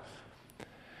heart,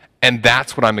 and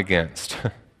that's what I'm against.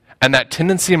 And that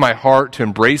tendency in my heart to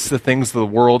embrace the things of the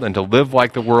world and to live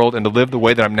like the world and to live the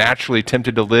way that I'm naturally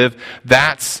tempted to live,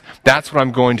 that's what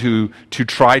I'm going to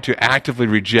try to actively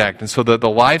reject. And so the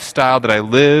lifestyle that I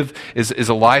live is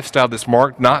a lifestyle that's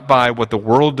marked not by what the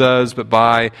world does, but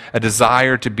by a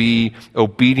desire to be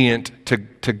obedient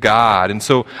to God. And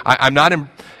so I'm not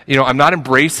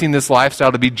embracing this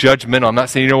lifestyle to be judgmental. I'm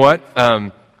not saying,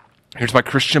 here's my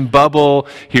Christian bubble,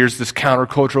 here's this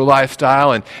countercultural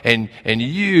lifestyle, and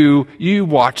you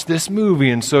watch this movie,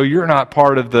 and so you're not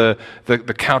part of the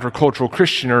countercultural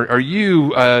Christian, or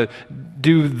you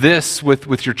do this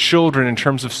with your children in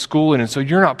terms of schooling, and so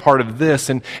you're not part of this,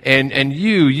 and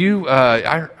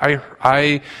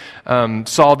I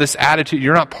saw this attitude,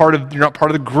 you're not part of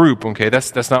the group, okay?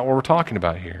 That's not what we're talking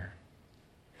about here.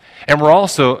 And we're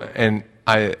also, and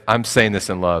I'm saying this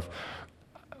in love,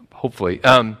 hopefully,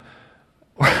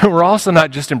 we're also not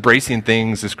just embracing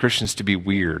things as Christians to be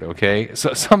weird, okay?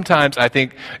 So sometimes I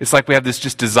think it's like we have this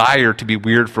just desire to be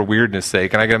weird for weirdness'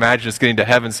 sake. And I can imagine us getting to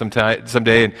heaven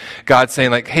someday and God saying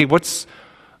like, hey, what's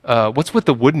with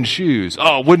the wooden shoes?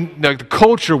 Oh, the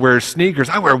culture wears sneakers.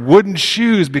 I wear wooden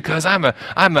shoes because I'm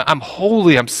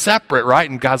holy, I'm separate, right?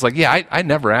 And God's like, yeah, I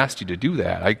never asked you to do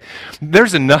that.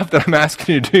 There's enough that I'm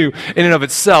asking you to do in and of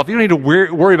itself. You don't need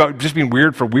to worry about just being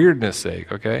weird for weirdness'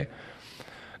 sake, okay?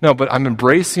 No, but I'm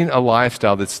embracing a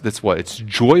lifestyle that's what? It's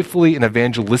joyfully and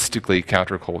evangelistically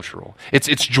countercultural.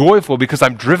 It's joyful because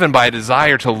I'm driven by a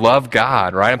desire to love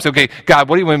God, right? I'm saying, okay, God,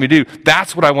 what do you want me to do?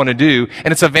 That's what I want to do.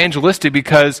 And it's evangelistic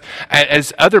because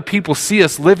as other people see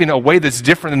us living a way that's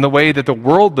different than the way that the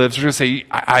world lives, they're going to say,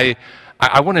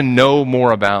 I want to know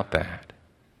more about that.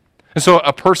 And so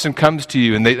a person comes to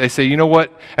you and they say, you know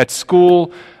what? At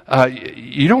school,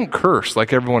 you don't curse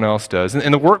like everyone else does.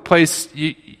 In the workplace,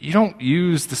 you don't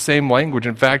use the same language.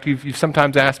 In fact, you've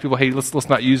sometimes asked people, hey, let's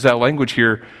not use that language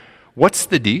here. What's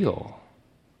the deal?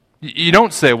 You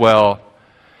don't say, well,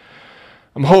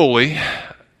 I'm holy.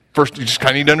 First, you just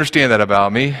kind of need to understand that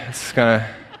about me. It's kind of,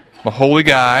 I'm a holy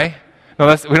guy. No,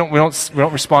 we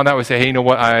don't respond that way. We say, hey, you know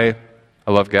what? I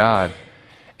love God,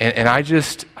 and I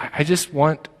just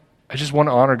want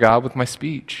to honor God with my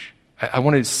speech. I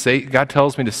want to say, God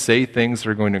tells me to say things that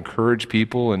are going to encourage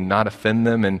people and not offend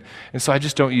them. And so I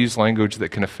just don't use language that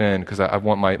can offend because I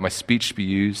want my speech to be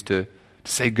used to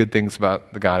say good things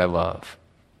about the God I love.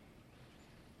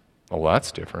 Well,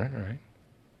 that's different, right?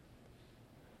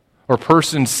 Or a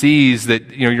person sees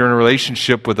that you're in a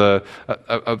relationship with a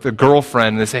girlfriend,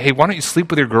 and they say, hey, why don't you sleep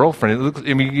with your girlfriend?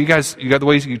 You got the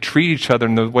ways you treat each other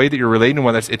and the way that you're relating to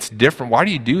one another, it's different. Why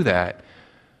do you do that?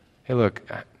 Hey, look,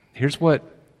 here's what,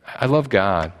 I love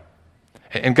God.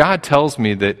 And God tells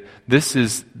me that this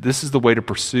is the way to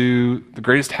pursue the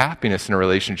greatest happiness in a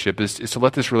relationship, is to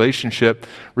let this relationship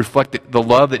reflect the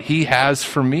love that He has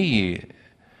for me.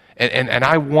 And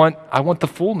I want the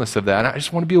fullness of that. And I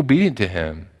just want to be obedient to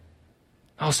Him.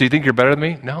 Oh, so you think you're better than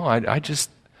me? No, I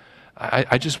just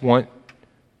want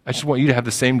you to have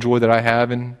the same joy that I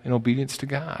have in obedience to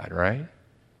God, right?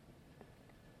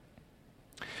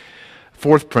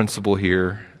 Fourth principle,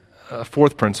 you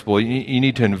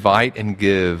need to invite and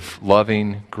give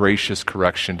loving, gracious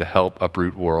correction to help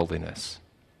uproot worldliness.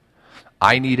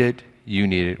 I need it, you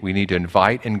need it. We need to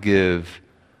invite and give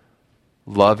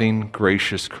loving,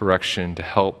 gracious correction to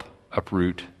help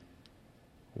uproot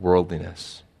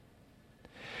worldliness.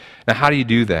 Now, how do you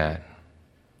do that?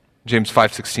 James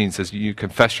 5:16 says you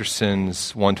confess your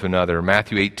sins one to another.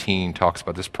 Matthew 18 talks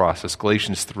about this process.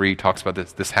 Galatians 3 talks about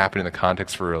this happening in the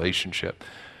context of a relationship.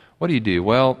 What do you do?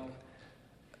 Well,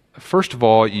 first of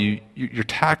all, you're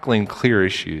tackling clear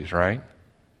issues, right?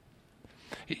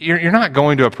 You're not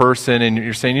going to a person and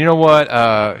you're saying, you know what,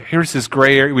 here's this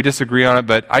gray area, we disagree on it,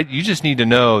 but you just need to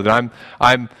know that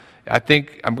I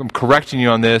think I'm correcting you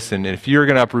on this, and if you're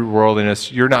going to uproot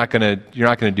worldliness, you're not going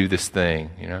to do this thing,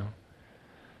 you know.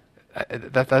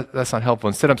 That's not helpful.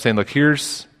 Instead, I'm saying, look,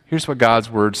 here's what God's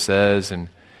word says, and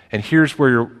here's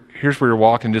where you're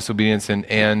walking in disobedience,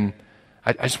 and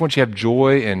I just want you to have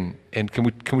joy, and can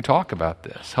we talk about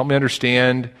this? Help me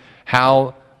understand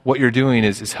how what you're doing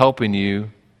is helping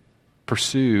you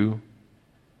pursue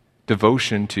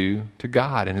devotion to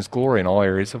God and His glory in all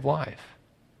areas of life.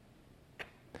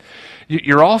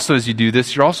 You're also, as you do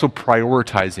this, you're also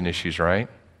prioritizing issues, right?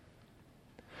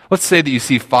 Let's say that you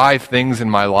see 5 things in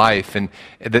my life and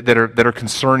that are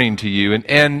concerning to you,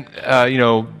 and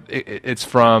it's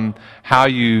from how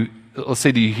you. Let's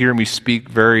say that you hear me speak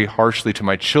very harshly to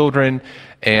my children,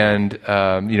 and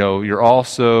you're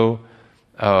also.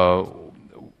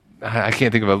 I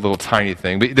can't think of a little tiny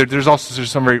thing, but there's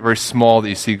some very, very small that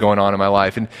you see going on in my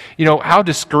life. And, how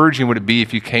discouraging would it be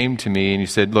if you came to me and you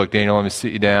said, look, Daniel, let me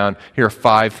sit you down. Here are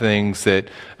 5 things that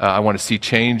I want to see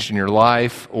changed in your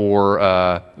life.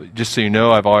 Or just so you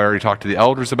know, I've already talked to the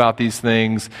elders about these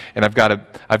things, and I've got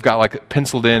like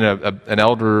penciled in an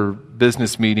elder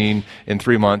business meeting in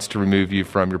 3 months to remove you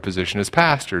from your position as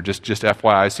pastor. Just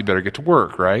FYI, so you better get to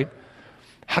work, right?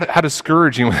 How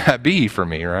discouraging would that be for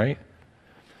me, right?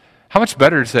 How much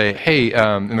better to say, hey,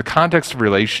 in the context of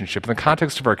relationship, in the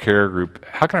context of our care group,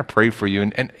 how can I pray for you?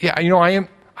 And I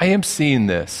am seeing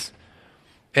this.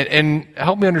 And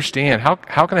help me understand, how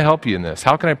can I help you in this?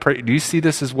 How can I pray? Do you see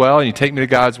this as well? And you take me to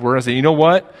God's word and say, you know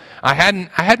what? I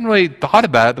hadn't really thought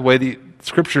about it the way the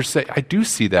scriptures say. I do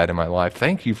see that in my life.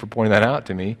 Thank you for pointing that out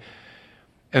to me.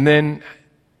 And then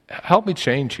help me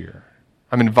change here.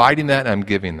 I'm inviting that and I'm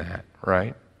giving that,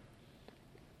 right?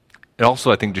 It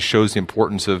also, I think, just shows the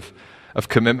importance of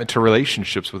commitment to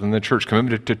relationships within the church,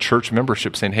 commitment to church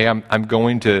membership, saying, hey, I'm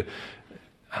going to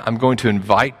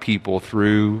invite people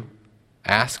through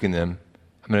asking them.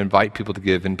 I'm going to invite people to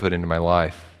give input into my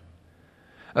life.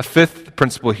 A 5th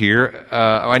principle here,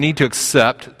 I need to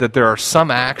accept that there are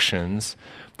some actions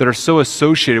that are so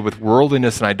associated with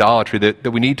worldliness and idolatry that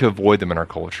we need to avoid them in our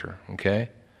culture, okay?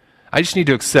 I just need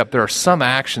to accept there are some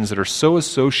actions that are so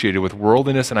associated with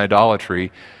worldliness and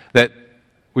idolatry that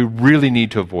we really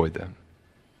need to avoid them.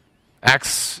 I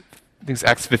think it's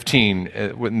Acts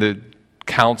 15, when the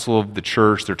council of the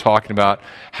church, they're talking about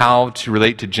how to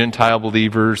relate to Gentile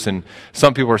believers, and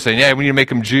some people are saying, yeah, we need to make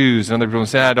them Jews, and other people are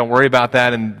saying, don't worry about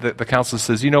that, and the council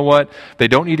says, you know what, they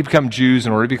don't need to become Jews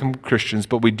in order to become Christians,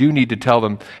 but we do need to tell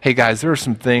them, hey guys, there are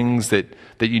some things that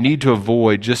you need to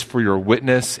avoid just for your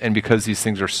witness, and because these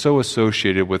things are so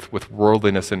associated with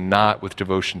worldliness and not with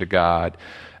devotion to God.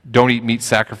 Don't eat meat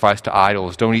sacrificed to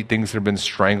idols. Don't eat things that have been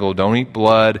strangled. Don't eat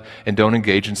blood, and don't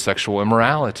engage in sexual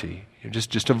immorality.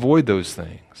 Just avoid those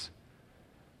things.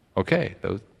 Okay,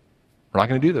 we're not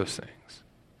going to do those things.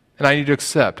 And I need to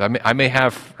accept. I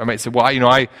might say, well,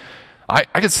 I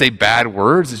could say bad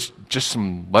words. It's just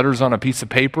some letters on a piece of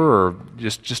paper, or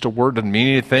just a word doesn't mean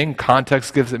anything.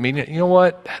 Context gives it meaning. You know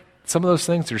what? Some of those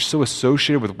things are so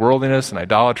associated with worldliness and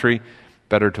idolatry,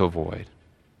 better to avoid.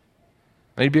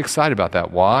 I need to be excited about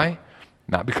that. Why?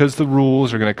 Not because the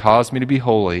rules are going to cause me to be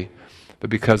holy, but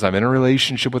because I'm in a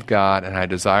relationship with God and I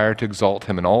desire to exalt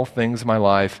Him in all things in my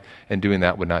life, and doing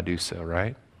that would not do so,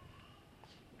 right?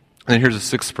 And then here's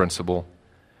a 6th principle.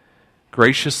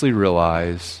 Graciously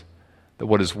realize that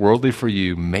what is worldly for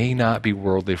you may not be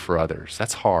worldly for others.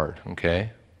 That's hard,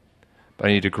 okay? But I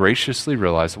need to graciously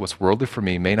realize that what's worldly for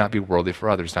me may not be worldly for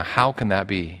others. Now, how can that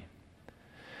be?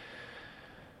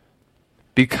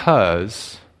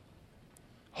 Because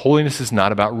holiness is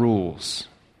not about rules.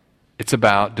 It's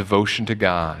about devotion to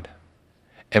God.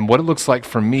 And what it looks like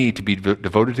for me to be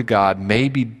devoted to God may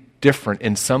be different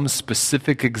in some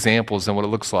specific examples than what it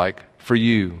looks like for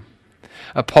you.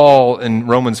 Paul in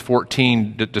Romans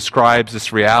 14 describes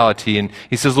this reality, and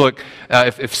he says, look,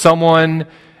 if someone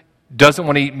doesn't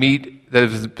want to eat meat that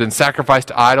has been sacrificed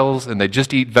to idols and they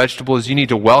just eat vegetables, you need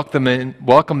to welcome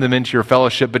them into your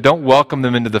fellowship, but don't welcome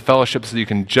them into the fellowship so you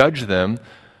can judge them,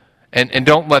 and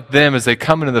don't let them, as they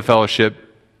come into the fellowship,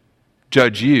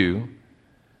 judge you.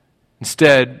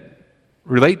 Instead,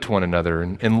 relate to one another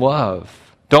in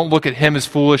love. Don't look at him as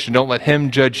foolish, and don't let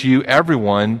him judge you.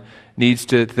 Everyone needs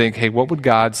to think, hey, what would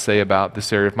God say about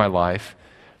this area of my life?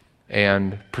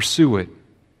 And pursue it.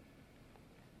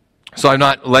 So I'm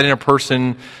not letting a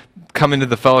person come into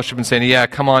the fellowship and saying, yeah,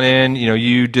 come on in,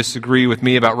 you disagree with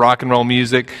me about rock and roll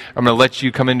music. I'm going to let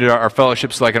you come into our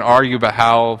fellowship so I can argue about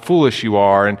how foolish you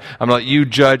are, and I'm going to let you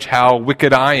judge how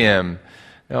wicked I am.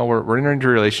 No, we're entering into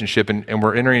a relationship, and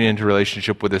we're entering into a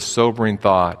relationship with this sobering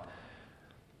thought.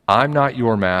 I'm not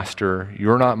your master.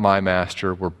 You're not my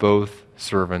master. We're both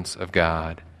servants of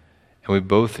God. And we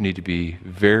both need to be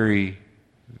very,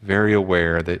 very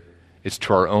aware that it's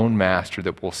to our own master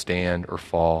that we'll stand or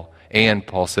fall. And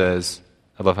Paul says,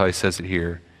 I love how he says it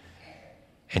here,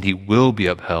 and he will be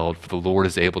upheld, for the Lord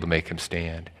is able to make him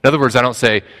stand. In other words, I don't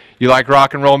say, you like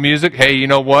rock and roll music? Hey, you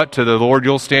know what? To the Lord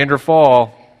you'll stand or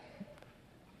fall.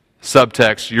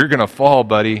 subtext, you're going to fall,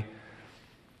 buddy.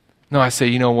 No, I say,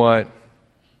 you know what?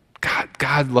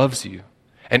 God loves you.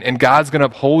 And God's going to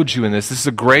uphold you in this. This is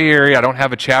a gray area. I don't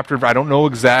have a chapter. I don't know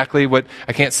exactly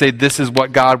I can't say this is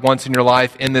what God wants in your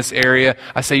life in this area.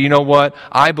 I say, you know what?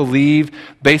 I believe,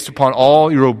 based upon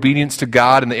all your obedience to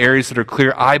God in the areas that are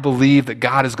clear, I believe that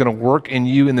God is going to work in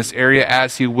you in this area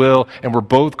as He will, and we're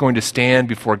both going to stand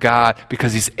before God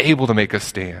because He's able to make us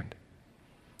stand.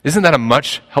 Isn't that a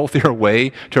much healthier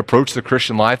way to approach the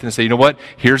Christian life than to say, you know what,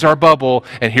 here's our bubble,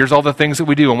 and here's all the things that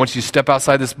we do, and once you step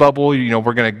outside this bubble, we're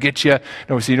going to get you.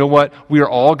 No, we say, you know what, we are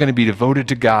all going to be devoted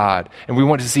to God, and we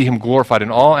want to see Him glorified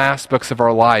in all aspects of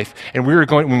our life, and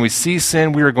when we see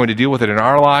sin, we are going to deal with it in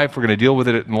our life, we're going to deal with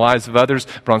it in the lives of others,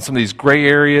 but on some of these gray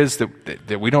areas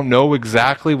that we don't know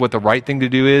exactly what the right thing to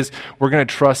do is, we're going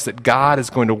to trust that God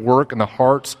is going to work in the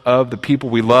hearts of the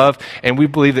people we love, and we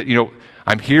believe that,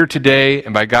 I'm here today,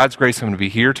 and by God's grace, I'm going to be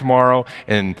here tomorrow.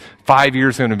 And in 5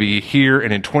 years, I'm going to be here.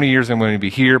 And in 20 years, I'm going to be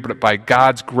here. But by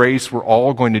God's grace, we're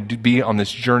all going to be on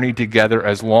this journey together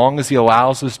as long as He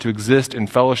allows us to exist in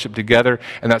fellowship together.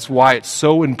 And that's why it's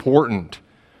so important.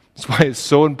 That's why it's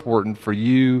so important for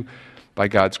you, by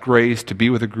God's grace, to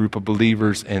be with a group of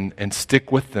believers and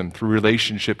stick with them through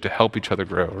relationship to help each other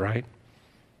grow, right?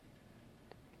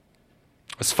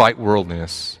 Let's fight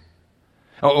worldliness.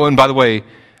 Oh, and by the way,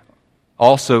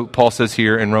 also, Paul says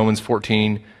here in Romans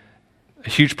 14, a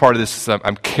huge part of this is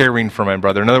I'm caring for my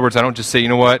brother. In other words, I don't just say, you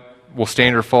know what, we'll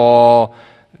stand or fall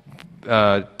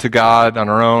to God on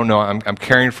our own. No, I'm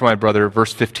caring for my brother.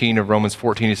 Verse 15 of Romans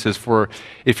 14, he says, for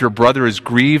if your brother is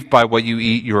grieved by what you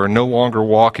eat, you are no longer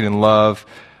walking in love.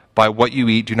 By what you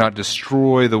eat, do not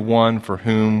destroy the one for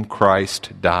whom Christ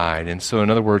died. And so,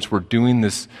 in other words, we're doing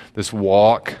this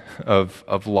walk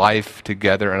of life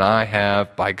together, and I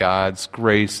have, by God's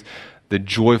grace, the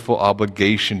joyful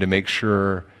obligation to make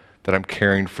sure that I'm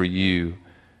caring for you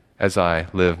as I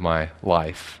live my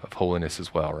life of holiness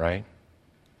as well, right?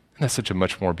 And that's such a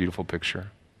much more beautiful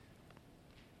picture.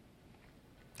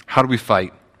 How do we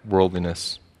fight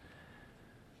worldliness?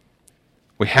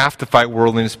 We have to fight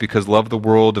worldliness because love of the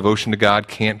world, devotion to God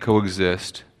can't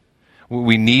coexist.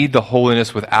 We need the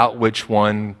holiness without which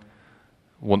one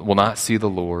will not see the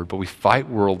Lord. But we fight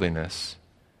worldliness,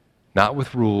 not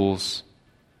with rules,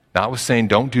 not with saying,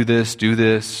 don't do this,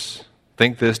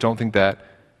 think this, don't think that.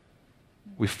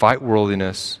 We fight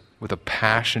worldliness with a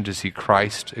passion to see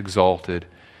Christ exalted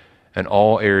in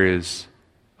all areas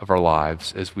of our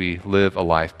lives as we live a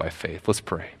life by faith. Let's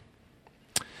pray.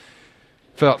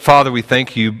 Father, we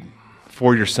thank you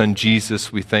for your Son Jesus.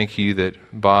 We thank you that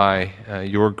by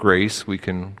your grace we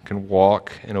can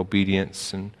walk in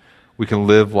obedience and we can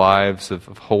live lives of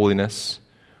holiness.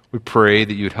 We pray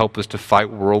that you would help us to fight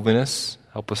worldliness.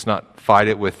 Help us not fight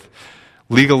it with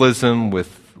legalism,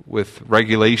 with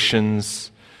regulations,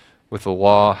 with the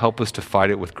law. Help us to fight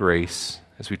it with grace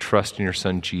as we trust in your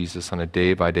Son Jesus on a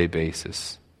day-by-day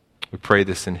basis. We pray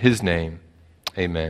this in His name. Amen.